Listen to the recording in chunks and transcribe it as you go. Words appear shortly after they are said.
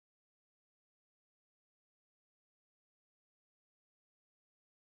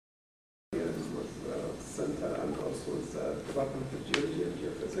Center and also the Department of Geology and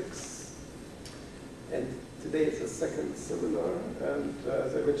Geophysics. And today is the second seminar, and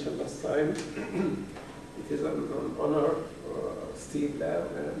as I mentioned last time, it is an honor for Steve Lau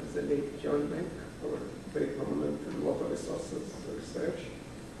and the late John Beck, who are very prominent in water resources research.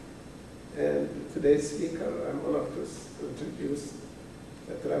 And today's speaker, I'm honored to introduce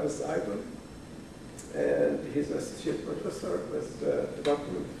Travis Idle. And he's an associate professor with the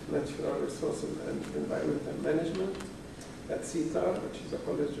Department of Natural Resources and Environmental Management at CETAR, which is a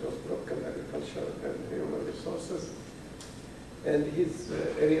College of Tropical Agriculture and Human Resources. And his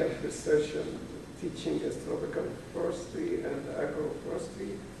area of research and teaching is tropical forestry and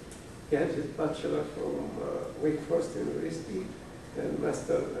agroforestry. He has his bachelor from Wake Forest University and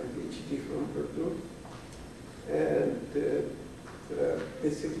master and PhD from Purdue. And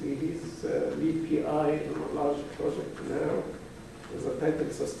basically, he's lead PI in a large project now with the title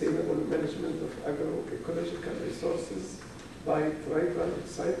Sustainable Management of Agroecological Resources by Tribal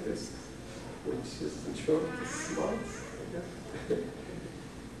Scientists, which is in short SMART, I guess.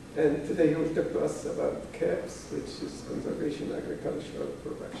 And today he will talk to us about CAPS, which is Conservation Agricultural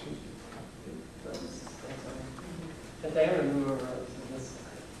Production. And I'm going to move over to this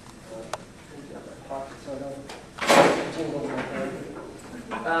talk so I don't jingle my head.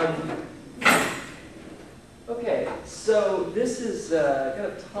 Okay, so this is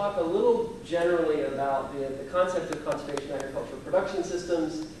going to talk a little generally about the concept of conservation agricultural production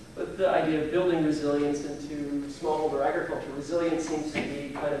systems, with the idea of building resilience into smallholder agriculture. Resilience seems to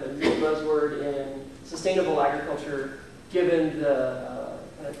be kind of a new buzzword in sustainable agriculture, given the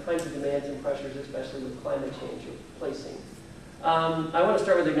kinds of demands and pressures, especially with climate change replacing. I want to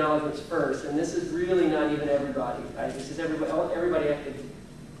start with acknowledgments first, and this is really not even everybody. This is everybody I could,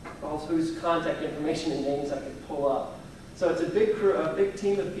 whose contact information and names I could pull up. So it's a big crew, a big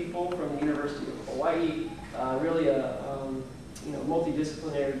team of people from the University of Hawaii, really a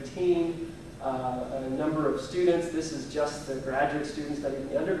multidisciplinary team, a number of students. This is just the graduate students, not even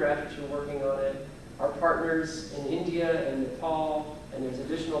the undergraduates who are working on it. Our partners in India and Nepal, and there's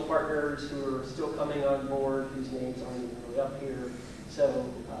additional partners who are still coming on board whose names aren't even really up here.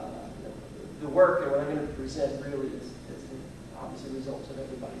 So the work and what I'm going to present really is the obviously results of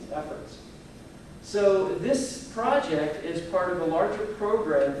everybody's efforts. So this project is part of a larger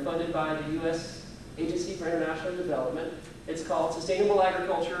program funded by the U.S. Agency for International Development. It's called Sustainable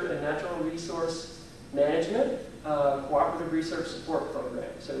Agriculture and Natural Resource Management Cooperative Research Support Program.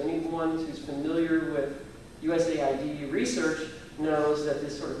 So anyone who's familiar with USAID research knows that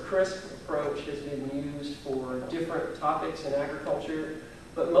this sort of CRISP approach has been used for different topics in agriculture,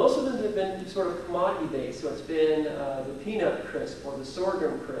 but most of them have been sort of commodity-based. So it's been the peanut CRISP, or the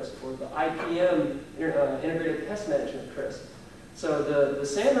sorghum CRISP, or the IPM, Integrated Pest Management CRISP. So the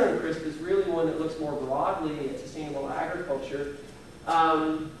sand-run CRISP is really one that looks more broadly at sustainable agriculture.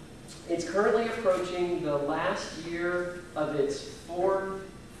 It's currently approaching the last year of its fourth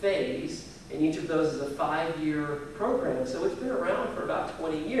phase, and each of those is a 5-year program. So it's been around for about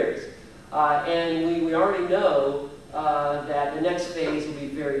 20 years. And we already know that the next phase will be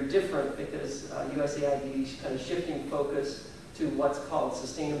very different because USAID is kind of shifting focus to what's called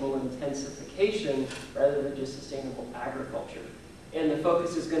sustainable intensification rather than just sustainable agriculture. And the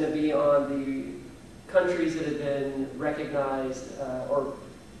focus is going to be on the countries that have been recognized or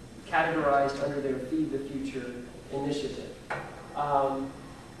categorized under their Feed the Future initiative.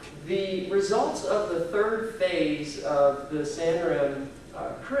 The results of the third phase of the SANREM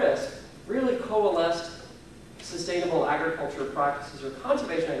CRISP really coalesced sustainable agriculture practices or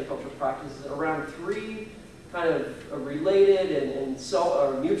conservation agriculture practices around 3 kind of related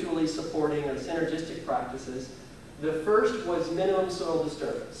and mutually supporting or synergistic practices. The first was minimum soil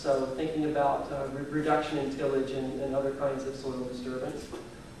disturbance, so thinking about reduction in tillage and other kinds of soil disturbance.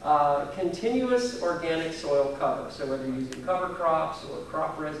 Continuous organic soil cover, so whether you're using cover crops or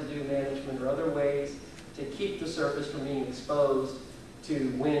crop residue management or other ways to keep the surface from being exposed to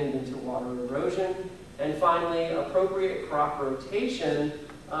wind and to water erosion. And finally, appropriate crop rotation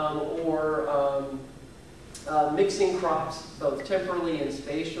or mixing crops both temporally and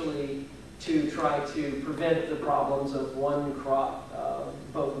spatially to try to prevent the problems of one crop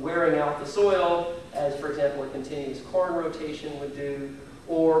both wearing out the soil, as for example a continuous corn rotation would do,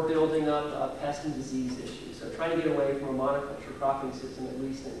 or building up pest and disease issues. So trying to get away from a monoculture cropping system at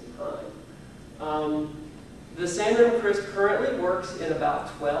least in time. The SANREM CRISP currently works in about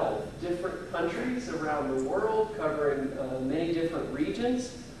 12 different countries around the world, covering many different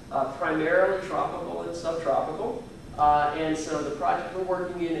regions, primarily tropical and subtropical. And so the project we're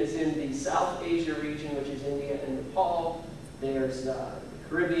working in is in the South Asia region, which is India and Nepal. There's the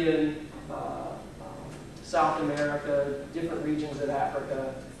Caribbean, South America, different regions of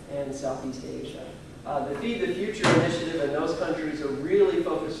Africa, and Southeast Asia. The Feed the Future initiative in those countries are really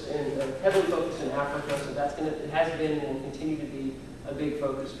focused and heavily focused in Africa, so it has been and will continue to be a big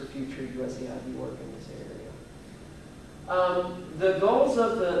focus for future USAID work in this area. The goals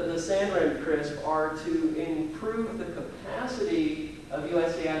of the SANREM CRISP are to improve the capacity of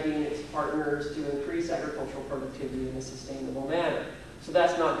USAID and its partners to increase agricultural productivity in a sustainable manner. So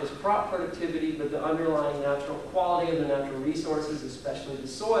that's not just crop productivity, but the underlying natural quality of the natural resources, especially the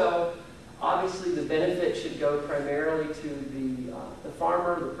soil. Obviously, the benefit should go primarily to the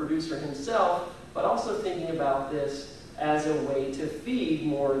farmer, the producer himself, but also thinking about this as a way to feed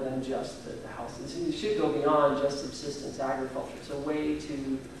more than just the houses. It should go beyond just subsistence agriculture. It's a way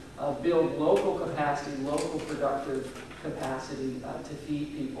to build local capacity, local productive capacity to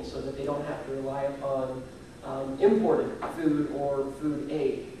feed people so that they don't have to rely upon imported food or food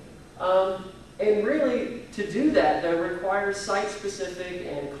aid. And really, to do that, that requires site-specific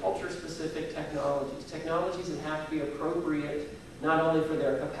and culture-specific technologies. Technologies that have to be appropriate not only for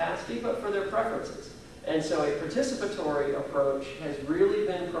their capacity, but for their preferences. And so a participatory approach has really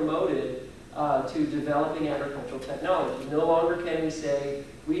been promoted to developing agricultural technology. No longer can we say,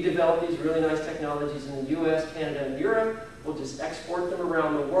 we develop these really nice technologies in the US, Canada, and Europe, we'll just export them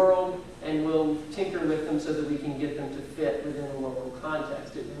around the world, and we'll tinker with them so that we can get them to fit within a local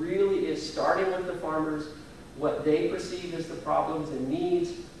context. It really is starting with the farmers, what they perceive as the problems and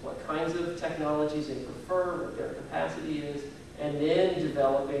needs, what kinds of technologies they prefer, what their capacity is, and then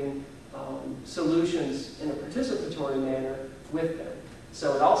developing solutions in a participatory manner with them.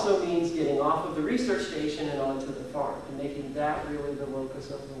 So it also means getting off of the research station and onto the farm and making that really the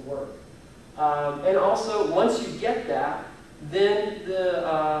locus of the work. And also, once you get that, then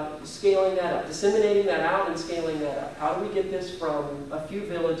scaling that up, disseminating that out and scaling that up. How do we get this from a few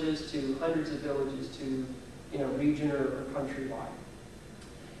villages to hundreds of villages to region or countrywide?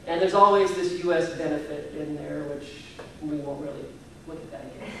 And there's always this US benefit in there, which we won't really look at that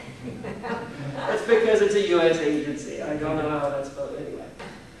again. It's because it's a US agency. I don't know how that's supposed to, anyway.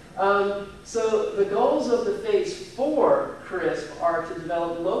 So the goals of the Phase 4 CRISP are to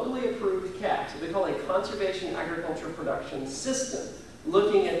develop locally approved CAPs, what they call a conservation agriculture production system,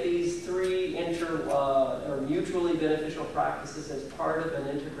 looking at these three or mutually beneficial practices as part of an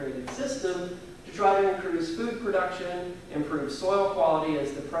integrated system to try to increase food production, improve soil quality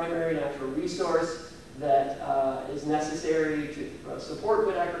as the primary natural resource that is necessary to support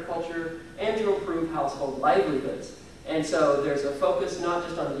good agriculture, and to improve household livelihoods. And so there's a focus not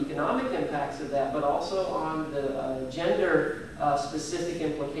just on the economic impacts of that, but also on the gender-specific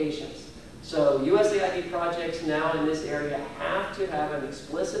implications. So USAID projects now in this area have to have an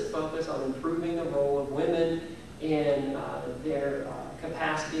explicit focus on improving the role of women in their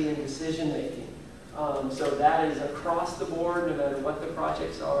capacity and decision-making. So that is across the board, no matter what the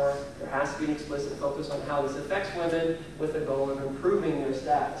projects are. There has to be an explicit focus on how this affects women with the goal of improving their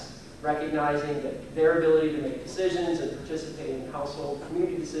status, recognizing that their ability to make decisions and participate in household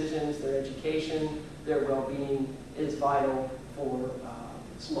community decisions, their education, their well-being is vital for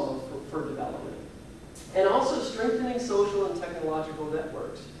for development. And also strengthening social and technological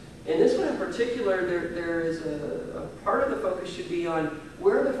networks. In this one in particular, there is a part of the focus should be on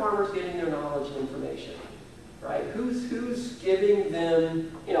where are the farmers getting their knowledge and information, right? Who's giving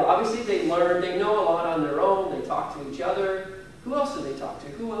them, obviously they learn, they know a lot on their own, they talk to each other. Who else do they talk to?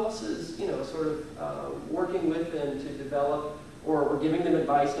 Who else is, sort of working with them to develop or giving them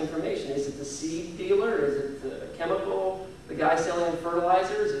advice and information? Is it the seed dealer? Is it the chemical, the guy selling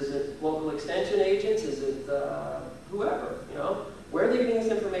fertilizers? Is it local extension agents? Is it whoever, Where are they getting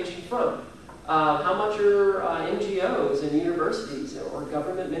this information from? How much are NGOs and universities or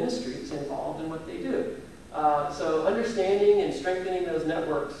government ministries involved in what they do? So understanding and strengthening those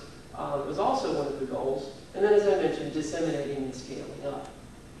networks was also one of the goals. And then, as I mentioned, disseminating and scaling up.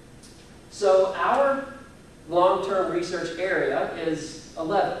 So our long-term research area is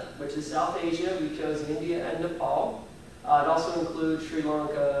 11, which is South Asia. We chose India and Nepal. It also includes Sri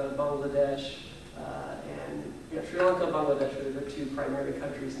Lanka, Bangladesh, Sri Lanka and Bangladesh are the two primary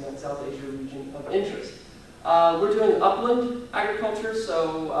countries in that South Asia region of interest. We're doing upland agriculture,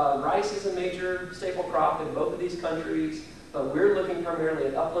 so rice is a major staple crop in both of these countries, but we're looking primarily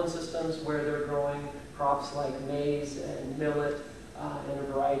at upland systems where they're growing crops like maize and millet and a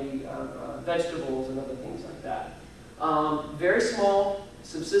variety of vegetables and other things like that. Very small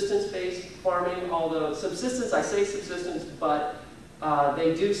subsistence-based farming, although subsistence, I say subsistence, but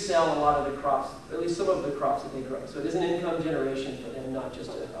they do sell a lot of the crops, at least some of the crops that they grow. So it is an income generation for them, not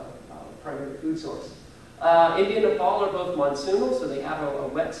just a primary food source. India and Nepal are both monsoonal, so they have a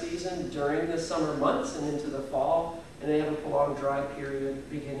wet season during the summer months and into the fall, and they have a prolonged dry period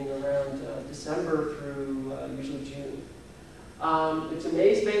beginning around December through usually June. It's a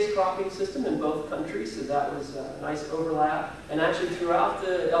maize-based cropping system in both countries, so that was a nice overlap. And actually throughout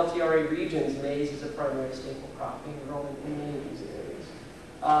the LTRA regions, maize is a primary staple crop being grown in many of these areas.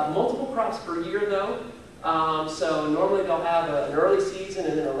 Multiple crops per year though, so normally they'll have an early season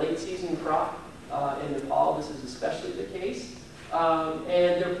and then a late season crop. In Nepal, this is especially the case.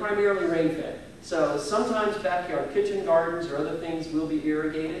 And they're primarily rain-fed. So sometimes backyard kitchen gardens or other things will be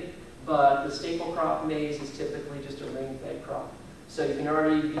irrigated, but the staple crop maize is typically just a rain-fed crop. So you can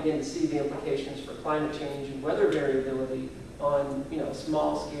already begin to see the implications for climate change and weather variability on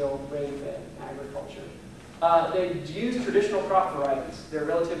small-scale rain-fed agriculture. They use traditional crop varieties. They're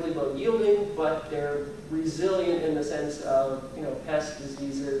relatively low yielding, but they're resilient in the sense of pest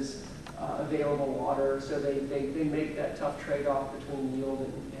diseases, available water, so they make that tough trade-off between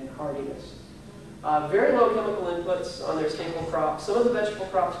yield and hardiness. Very low chemical inputs on their staple crops. Some of the vegetable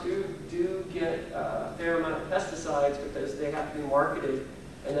crops do get a fair amount of pesticides because they have to be marketed,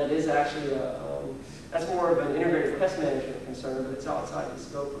 and that is actually that's more of an integrated pest management concern, but it's outside the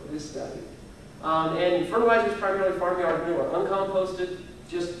scope of this study. And fertilizers, primarily farmyard manure, uncomposted,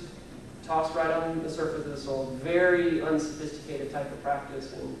 just tossed right on the surface of the soil. Very unsophisticated type of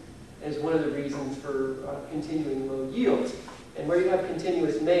practice, and is one of the reasons for continuing low yields. And where you have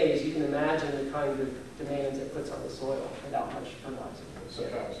continuous maize, you can imagine the kind of demands it puts on the soil without much fertilizer.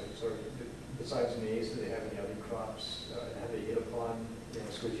 So, besides maize, do they have any other crops? Have they hit upon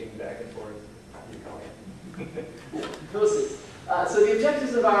switching back and forth? We'll see. So the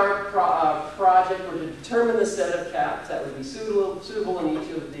objectives of our project were to determine the set of caps that would be suitable in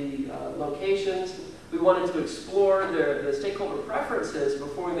each of the locations. We wanted to explore the stakeholder preferences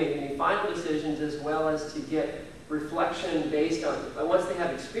before we made any final decisions, as well as to get reflection based on, once they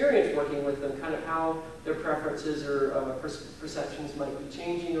have experience working with them, kind of how their preferences or perceptions might be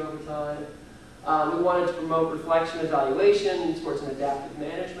changing over time. We wanted to promote reflection evaluation towards an adaptive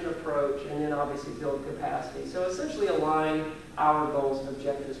management approach, and then obviously build capacity. So essentially align our goals and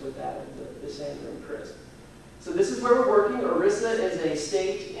objectives with that of the Sandra and Chris. So this is where we're working. Orissa is a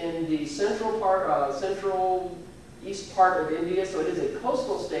state in the central east part of India, so it is a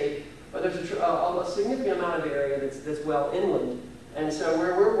coastal state, but there's a significant amount of area that's well inland. And so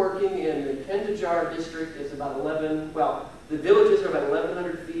where we're working in the Kendajar district is about the villages are about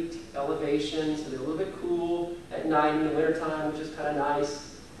 1,100 feet elevation, so they're a little bit cool at night in the wintertime, which is kind of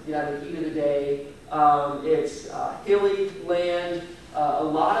nice, get out of the heat of the day. It's hilly land. A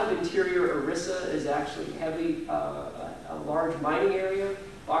lot of interior Orissa is actually heavy, a large mining area,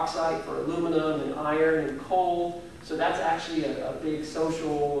 bauxite for aluminum and iron and coal. So that's actually a big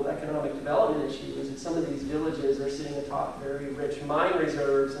social, economic development issue, is that some of these villages are sitting atop very rich mine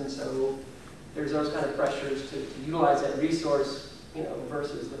reserves, and so there's those kind of pressures to utilize that resource,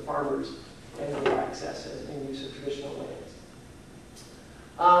 versus the farmers and their access and use of traditional lands.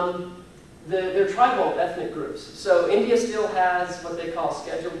 They're tribal ethnic groups. So India still has what they call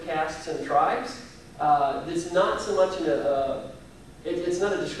scheduled castes and tribes. It's not so much it's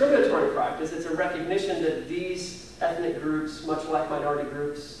not a discriminatory practice. It's a recognition that these ethnic groups, much like minority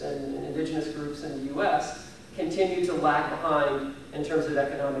groups and indigenous groups in the U.S., continue to lag behind in terms of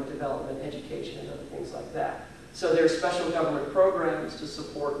economic development, education, and other things like that. So there are special government programs to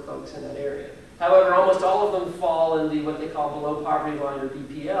support folks in that area. However, almost all of them fall in the what they call below poverty line, or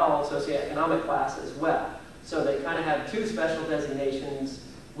BPL, socioeconomic class as well. So they kind of have two special designations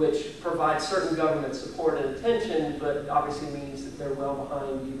which provide certain government support and attention, but obviously means that they're well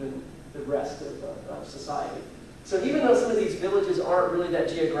behind even the rest of society. So even though some of these villages aren't really that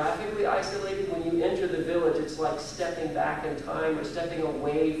geographically isolated, when you enter the village, it's like stepping back in time or stepping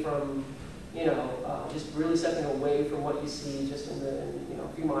away from, just really stepping away from what you see just in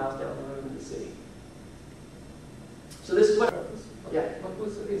a few miles down the road in the city. So this is what. Yeah. What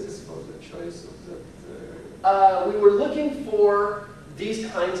was the basis for the choice of that? We were looking for these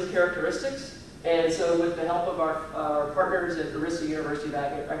kinds of characteristics, and so with the help of our partners at Orissa University of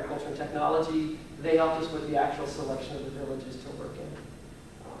Agriculture and Technology, they helped us with the actual selection of the villages to work in.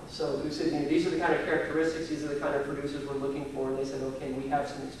 So we said, these are the kind of characteristics, these are the kind of producers we're looking for, and they said, okay, we have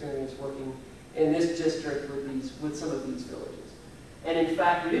some experience working in this district with some of these villages. And in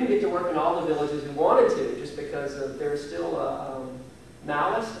fact, we didn't get to work in all the villages we wanted to, just because there's still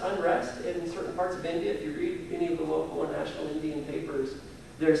Maoist unrest in certain parts of India. If you read any of the local and national Indian papers,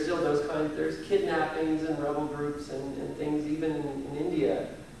 there's still there's kidnappings and rebel groups and things even in India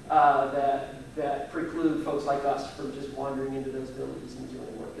that preclude folks like us from just wandering into those villages and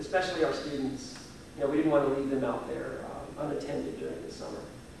doing work, especially our students we didn't want to leave them out there unattended during the summer.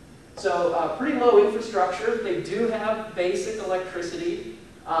 So pretty low infrastructure. They do have basic electricity.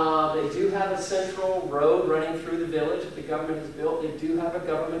 They do have a central road running through the village that the government has built. They do have a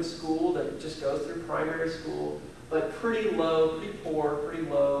government school that just goes through primary school, but pretty low, pretty poor, pretty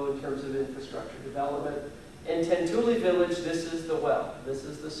low in terms of infrastructure development. In Tentuli village, this is the well. This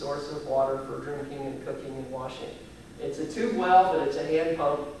is the source of water for drinking and cooking and washing. It's a tube well, but it's a hand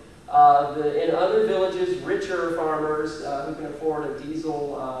pump. In other villages, richer farmers who can afford a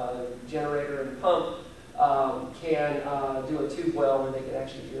diesel generator and pump can do a tube well where they can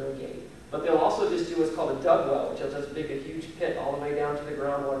actually irrigate. But they'll also just do what's called a dug well, which will just dig a huge pit all the way down to the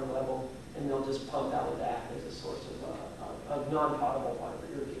groundwater level, and they'll just pump out of that as a source of non-potable water,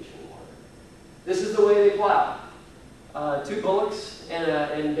 irrigation water. This is the way they plow. 2 bullocks,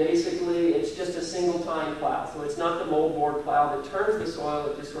 and basically it's just a single tine plow. So it's not the moldboard plow that turns the soil,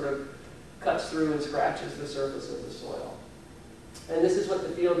 it just sort of cuts through and scratches the surface of the soil. And this is what the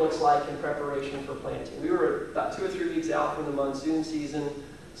field looks like in preparation for planting. We were about 2 or 3 weeks out from the monsoon season,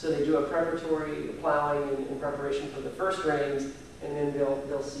 so they do a preparatory plowing in preparation for the first rains, and then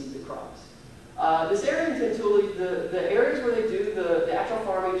they'll seed the crops. This area in Tentuli, the areas where they do the actual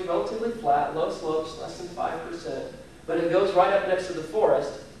farming is relatively flat, low slopes, less than 5%. But it goes right up next to the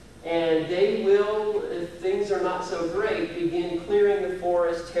forest, and they will, if things are not so great, begin clearing the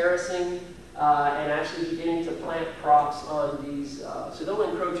forest, terracing, and actually beginning to plant crops on these. So they'll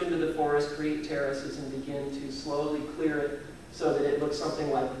encroach into the forest, create terraces, and begin to slowly clear it so that it looks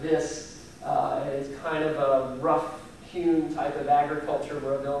something like this. And it's kind of a rough-hewn type of agriculture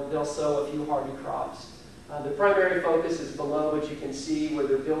where they'll sow a few hardy crops. The primary focus is below, which you can see where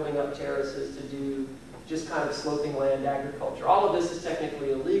they're building up terraces to do just kind of sloping land agriculture. All of this is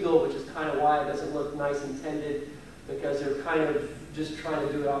technically illegal, which is kind of why it doesn't look nice intended, because they're kind of just trying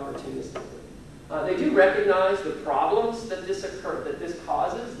to do it opportunistically. They do recognize the problems that this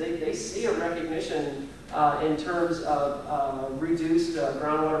causes. They see a recognition in terms of reduced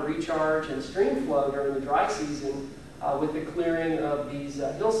groundwater recharge and stream flow during the dry season with the clearing of these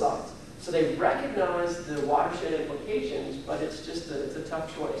hillsides. So they recognize the watershed implications, but it's just it's a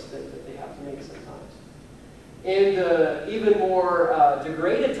tough choice that they have to make sometimes. In the even more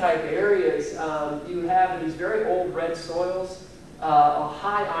degraded type areas, you have these very old red soils, a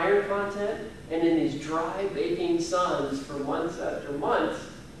high iron content, and in these dry baking suns for months after months,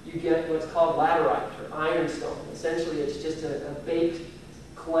 you get what's called laterite or ironstone. Essentially, it's just a baked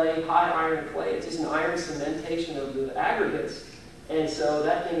clay, high iron clay. It's just an iron cementation of the aggregates, and so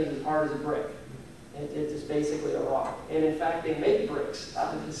that thing is as hard as a brick. It's basically a rock. And in fact, they make bricks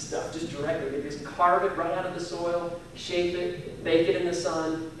out of this stuff just directly. They just carve it right out of the soil, shape it, bake it in the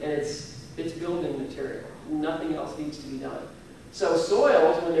sun, and it's building material. Nothing else needs to be done. So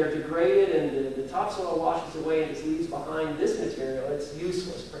soils, when they're degraded and the topsoil washes away and just leaves behind this material, it's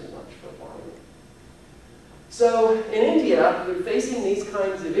useless pretty much for farming. So in India, facing these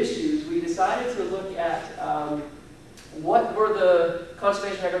kinds of issues, we decided to look at what were the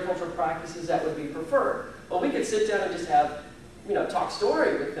conservation agricultural practices that would be preferred. Well, we could sit down and just have, talk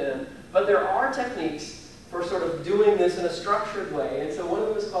story with them, but there are techniques for sort of doing this in a structured way. And so one of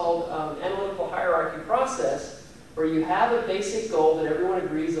them is called analytical hierarchy process, where you have a basic goal that everyone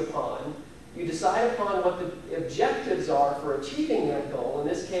agrees upon. You decide upon what the objectives are for achieving that goal. In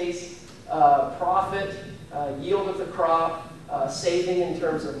this case, profit, yield of the crop, saving in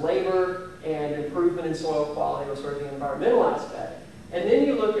terms of labor, and improvement in soil quality, or sort of the environmental aspect. And then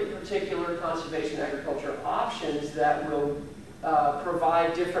you look at particular conservation agriculture options that will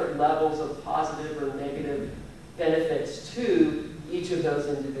provide different levels of positive or negative benefits to each of those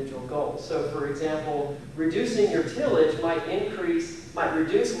individual goals. So for example, reducing your tillage might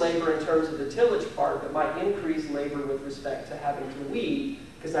reduce labor in terms of the tillage part, but might increase labor with respect to having to weed,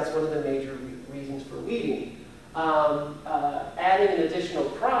 because that's one of the major reasons for weeding. Adding an additional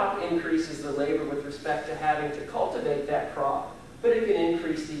crop increases the labor with respect to having to cultivate that crop, but it can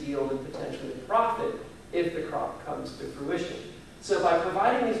increase the yield and potentially the profit if the crop comes to fruition. So by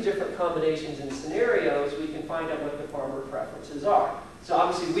providing these different combinations and scenarios, we can find out what the farmer preferences are. So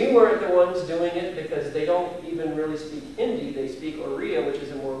obviously we weren't the ones doing it because they don't even really speak Hindi, they speak Oriya, which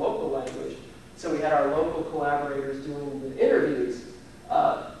is a more local language. So we had our local collaborators doing the interviews.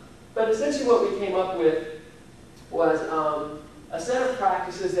 But essentially what we came up with was a set of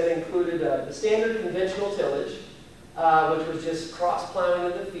practices that included the standard conventional tillage, which was just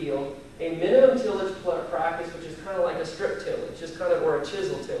cross-plowing in the field, a minimum tillage practice, which is kind of like a strip tillage, just kind of, or a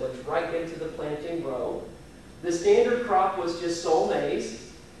chisel tillage, right into the planting row. The standard crop was just sole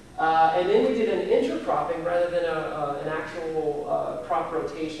maize, and then we did an intercropping rather than an actual crop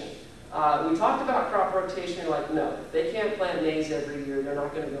rotation. We talked about crop rotation, like, no, if they can't plant maize every year, they're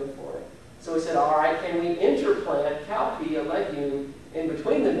not going to go for it. So we said, all right, can we interplant cowpea, a legume, in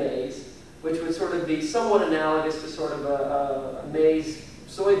between the maize, which would sort of be somewhat analogous to sort of a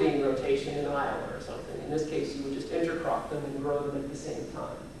maize-soybean rotation in Iowa or something. In this case, you would just intercrop them and grow them at the same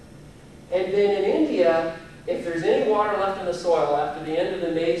time. And then in India, if there's any water left in the soil after the end of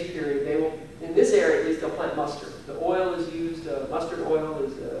the maize period, they will, in this area at least, they'll plant mustard. The oil is used, mustard oil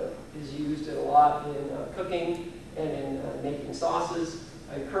is used a lot in cooking and in making sauces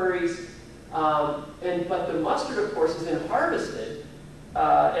and curries. But the mustard, of course, is then harvested,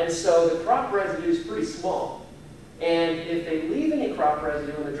 and so the crop residue is pretty small. And if they leave any crop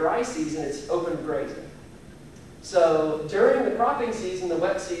residue in the dry season, it's open grazing. So during the cropping season, the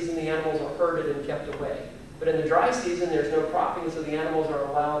wet season, the animals are herded and kept away. But in the dry season, there's no cropping, so the animals are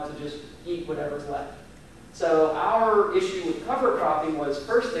allowed to just eat whatever's left. So our issue with cover cropping was,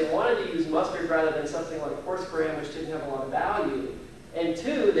 first, they wanted to use mustard rather than something like horse gram, which didn't have a lot of value. And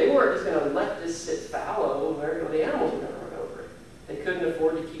two, they weren't just going to let this sit fallow where the animals were going to run over it. They couldn't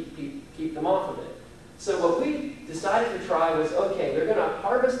afford to keep them off of it. So what we decided to try was, okay, they're going to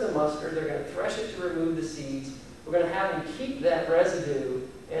harvest the mustard, they're going to thresh it to remove the seeds, we're going to have them keep that residue,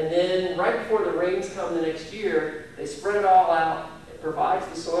 and then right before the rains come the next year, they spread it all out. It provides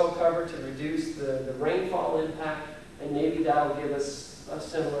the soil cover to reduce the rainfall impact, and maybe that'll give us a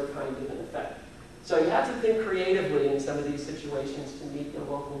similar kind of an effect. So you have to think creatively in some of these situations to meet the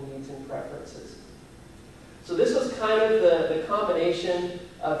local needs and preferences. So this was kind of the combination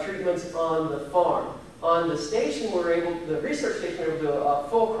of treatments on the farm. On the station, the research station, we were able to do a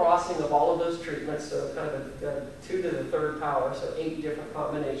full crossing of all of those treatments, so kind of a 2 to the 3rd power, so 8 different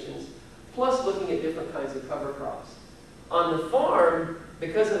combinations, plus looking at different kinds of cover crops. On the farm,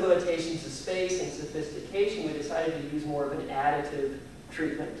 because of limitations of space and sophistication, we decided to use more of an additive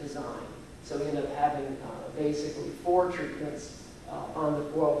treatment design. So we ended up having basically 4 treatments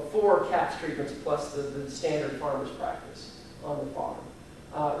 4 CAPS treatments plus the standard farmer's practice on the farm.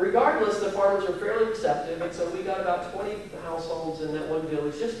 Regardless, the farmers were fairly receptive, and so we got about 20 households in that one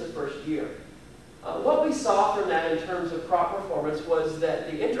village just the first year. What we saw from that in terms of crop performance was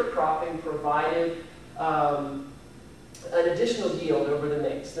that the intercropping provided an additional yield over the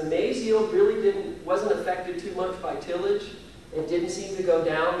maize. The maize yield really wasn't affected too much by tillage. It didn't seem to go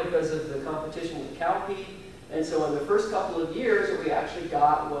down because of the competition with cowpea. And so in the first couple of years, what we actually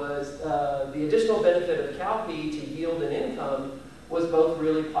got was the additional benefit of cowpea to yield and income was both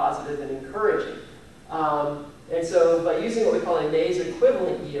really positive and encouraging. And so by using what we call a maize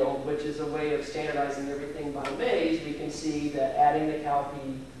equivalent yield, which is a way of standardizing everything by maize, we can see that adding the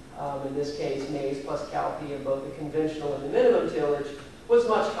cowpea, in this case maize plus cowpea in both the conventional and the minimum tillage, was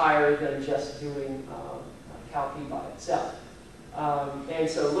much higher than just doing cowpea by itself. And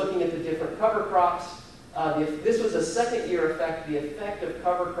so looking at the different cover crops, this was a second-year effect. The effect of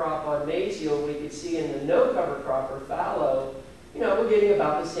cover crop on maize yield, we could see in the no cover crop or fallow, we're getting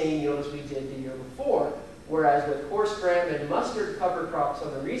about the same yield as we did the year before. Whereas with horse gram and mustard cover crops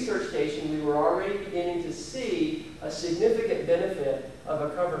on the research station, we were already beginning to see a significant benefit of a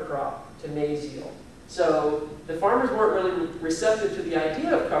cover crop to maize yield. So the farmers weren't really receptive to the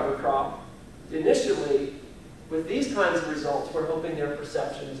idea of cover crop initially. With these kinds of results, we're hoping their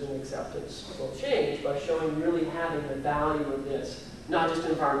perceptions and acceptance will change by showing really having the value of this, not just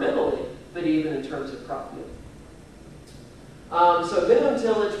environmentally, but even in terms of crop yield. So minimum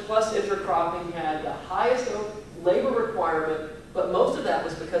tillage plus intercropping had the highest labor requirement, but most of that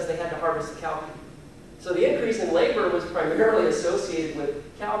was because they had to harvest the cowpea. So the increase in labor was primarily associated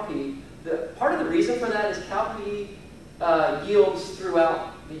with cowpea. Part of the reason for that is cowpea yields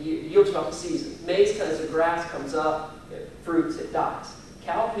throughout the season. Maize, kind of as the grass comes up, it fruits, it dies.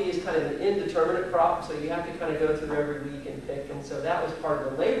 Cowpea is kind of an indeterminate crop, so you have to kind of go through every week and pick, and so that was part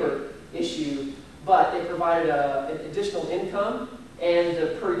of the labor issue. But it provided an additional income, and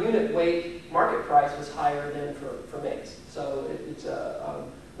the per unit weight market price was higher than for maize. So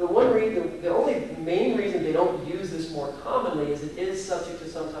the only main reason they don't use this more commonly is it is subject to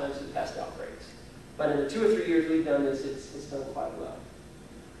sometimes to pest outbreaks. But in the 2 or 3 years we've done this, it's done quite well.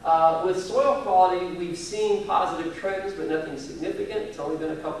 With soil quality, we've seen positive trends, but nothing significant. It's only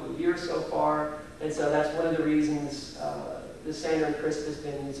been a couple of years so far, and so that's one of the reasons the Sander and Crisp has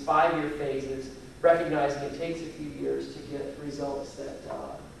been in these 5-year phases, recognizing it takes a few years to get results that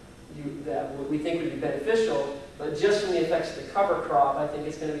we think would be beneficial, but just from the effects of the cover crop, I think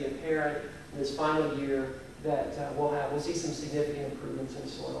it's going to be apparent in this final year that we'll see some significant improvements in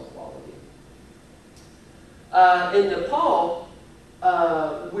soil quality. In Nepal,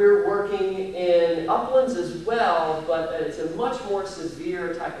 We're working in uplands as well, but it's a much more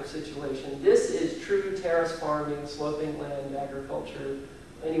severe type of situation. This is true terrace farming, sloping land agriculture.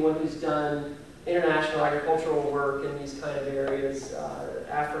 Anyone who's done international agricultural work in these kind of areas,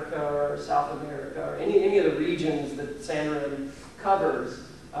 Africa or South America, or any of the regions that sand rim covers,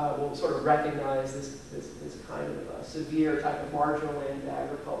 will sort of recognize this kind of severe type of marginal land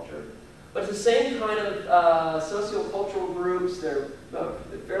agriculture. But it's the same kind of sociocultural groups. They're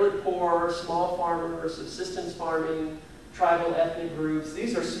fairly poor, small farmers, subsistence farming, tribal ethnic groups.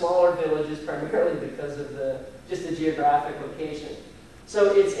 These are smaller villages primarily because of just the geographic location.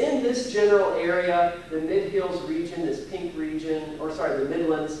 So it's in this general area, the Mid-Hills region, this pink region, or sorry, the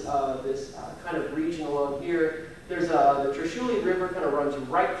Midlands, this kind of region along here. There's the Trishuli River kind of runs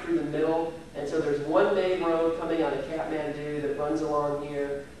right through the middle, and so there's one main road coming out of Kathmandu that runs along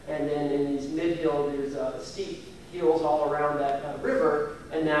here, and then in these mid-hills, there's steep hills all around that river,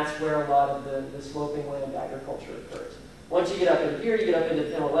 and that's where a lot of the sloping land agriculture occurs. Once you get up in here, you get up into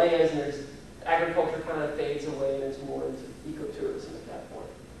the Himalayas, and there's agriculture kind of fades away, and it's more into ecotourism at that point.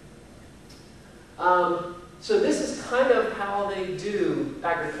 So this is kind of how they do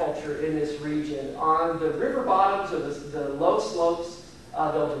agriculture in this region. On the river bottoms or the low slopes,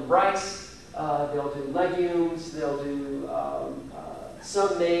 they'll do rice, they'll do legumes, they'll do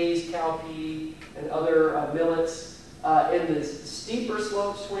some maize, cowpea, and other millets. In the steeper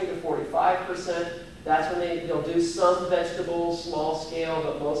slopes, 20 to 45%, that's when they'll do some vegetables, small scale,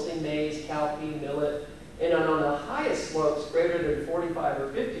 but mostly maize, cowpea, millet. And on the highest slopes, greater than 45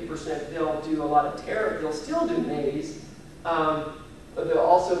 or 50%, they'll do a lot of taro. They'll still do maize, but they'll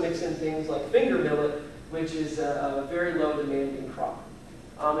also mix in things like finger millet, which is a very low demanding crop.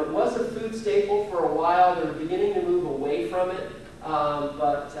 It was a food staple for a while. They're beginning to move away from it,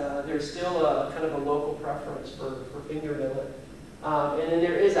 but there's still a kind of a local preference for finger millet. And then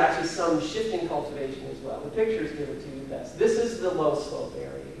there is actually some shifting cultivation as well. The pictures give it to you best. This is the low slope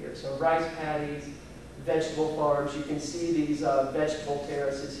area here. So rice paddies, vegetable farms. You can see these vegetable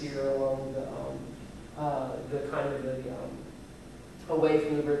terraces here along the kind of away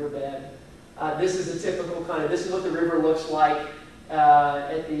from the riverbed. This is a typical kind of, this is what the river looks like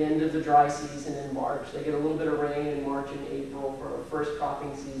at the end of the dry season in March. They get a little bit of rain in March and April for our first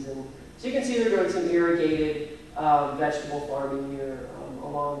cropping season. So you can see they're doing some irrigated vegetable farming here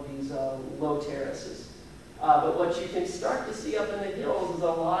along these low terraces. But what you can start to see up in the hills is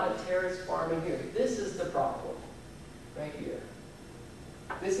a lot of terrace farming here. This is the problem, right here.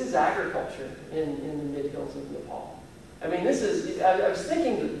 This is agriculture in the mid-hills of Nepal. I mean, this is, I was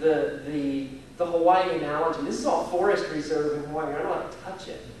thinking the Hawaii analogy. This is all forest reserve in Hawaii. You're not allowed to touch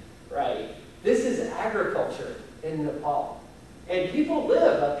it, right? This is agriculture in Nepal. And people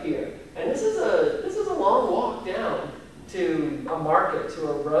live up here. And this is a long walk down to a market, to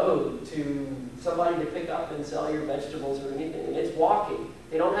a road, to somebody to pick up and sell your vegetables or anything. And it's walking.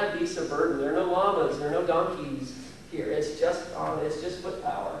 They don't have beasts of burden. There are no llamas. There are no donkeys here. It's just foot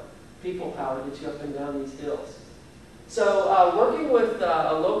power, people power to get you up and down these hills. So working with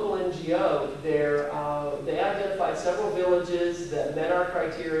a local NGO, they identified several villages that met our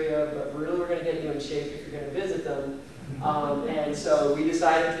criteria, but really we're going to get you in shape if you're going to visit them. And so we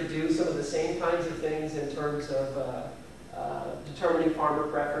decided to do some of the same kinds of things in terms of determining farmer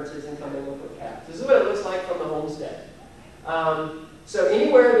preferences and coming up with caps. This is what it looks like from the homestead. So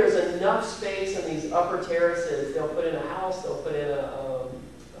anywhere there's enough space in these upper terraces, they'll put in a house, they'll put in a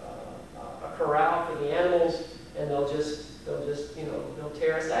corral for the animals, and they'll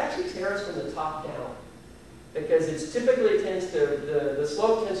terrace. They actually terrace from the top down, because it's typically the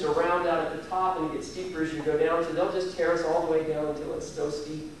slope tends to round out at the top and it gets steeper as you go down, so they'll just terrace all the way down until it's so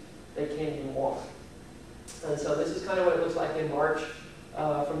steep they can't even walk. And so this is kind of what it looks like in March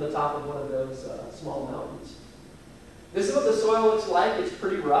from the top of one of those small mountains. This is what the soil looks like. It's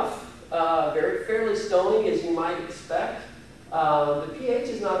pretty rough, fairly stony as you might expect. The pH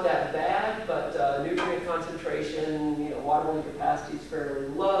is not that bad, but nutrient concentration, water holding capacity is fairly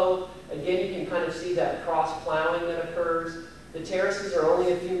low. Again, you can kind of see that cross plowing that occurs. The terraces are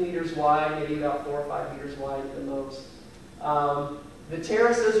only a few meters wide, maybe about 4 or 5 meters wide at the most. The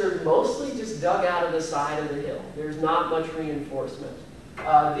terraces are mostly just dug out of the side of the hill. There's not much reinforcement.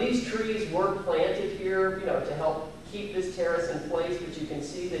 These trees were planted here, to help keep this terrace in place, but you can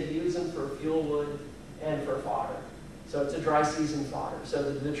see they use them for fuel wood and for fodder. So it's a dry season fodder.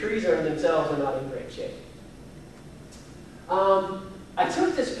 So the trees themselves are not in great shape. I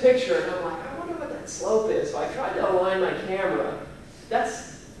took this picture and I'm like, I wonder what that slope is. So I tried to align my camera.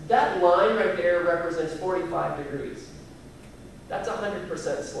 That line right there represents 45 degrees. That's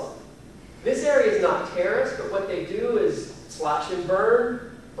 100% slope. This area is not terraced, but what they do is slash and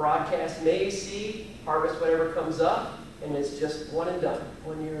burn, broadcast maize seed, harvest whatever comes up, and it's just one and done,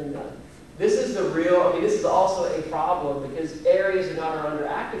 1 year and done. This is the real, I mean, this is also a problem because areas that are under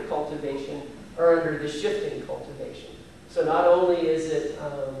active cultivation are under the shifting cultivation. So not only is it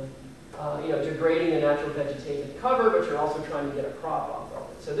degrading the natural vegetative cover, but you're also trying to get a crop off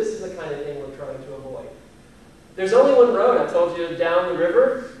of it. So this is the kind of thing we're trying to avoid. There's only one road, I told you, down the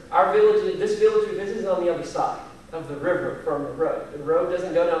river. Our village, this village we visit is on the other side of the river from the road. The road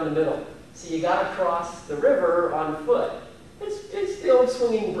doesn't go down the middle. So you got to cross the river on foot. It's the old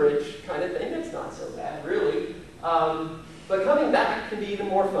swinging bridge kind of thing. It's not so bad, really. But coming back can be even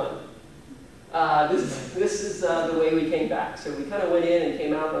more fun. This is the way we came back. So we kind of went in and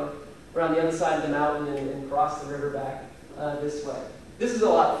came out around the other side of the mountain and crossed the river back this way. This is a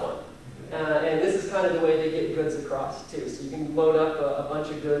lot of fun. And this is kind of the way they get goods across, too. So you can load up a bunch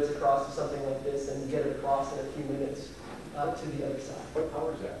of goods across to something like this and get it across in a few minutes to the other side. What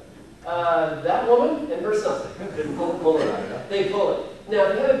power is that? That woman and her son. They pull it out, huh? They pull it. Now,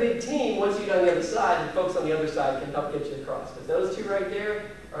 if you have a big team, once you get on the other side, the folks on the other side can help get you across. Because those two right there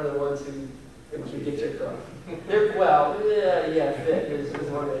are the ones who get you across. They're, well, yeah, fit is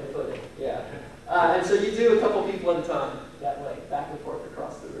one way to put it. Yeah. And so you do a couple people at a time that way, back and forth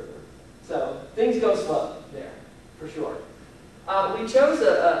across the river. So things go slow there, for sure. We chose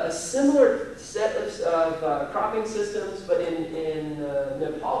a similar set of cropping systems, but in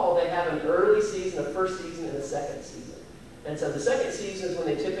Nepal, they have an early season, a first season, and a second season. And so the second season is when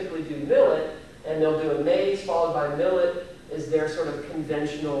they typically do millet, and they'll do a maize followed by millet is their sort of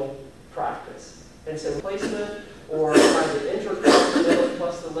conventional practice. And so placement or kind of intercrop the millet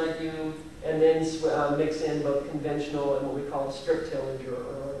plus the legume, and then mix in both conventional and what we call a strip tillage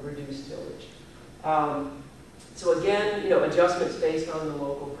or reduced tillage. So again, adjustments based on the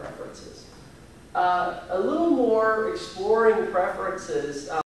local preferences. A little more exploring preferences.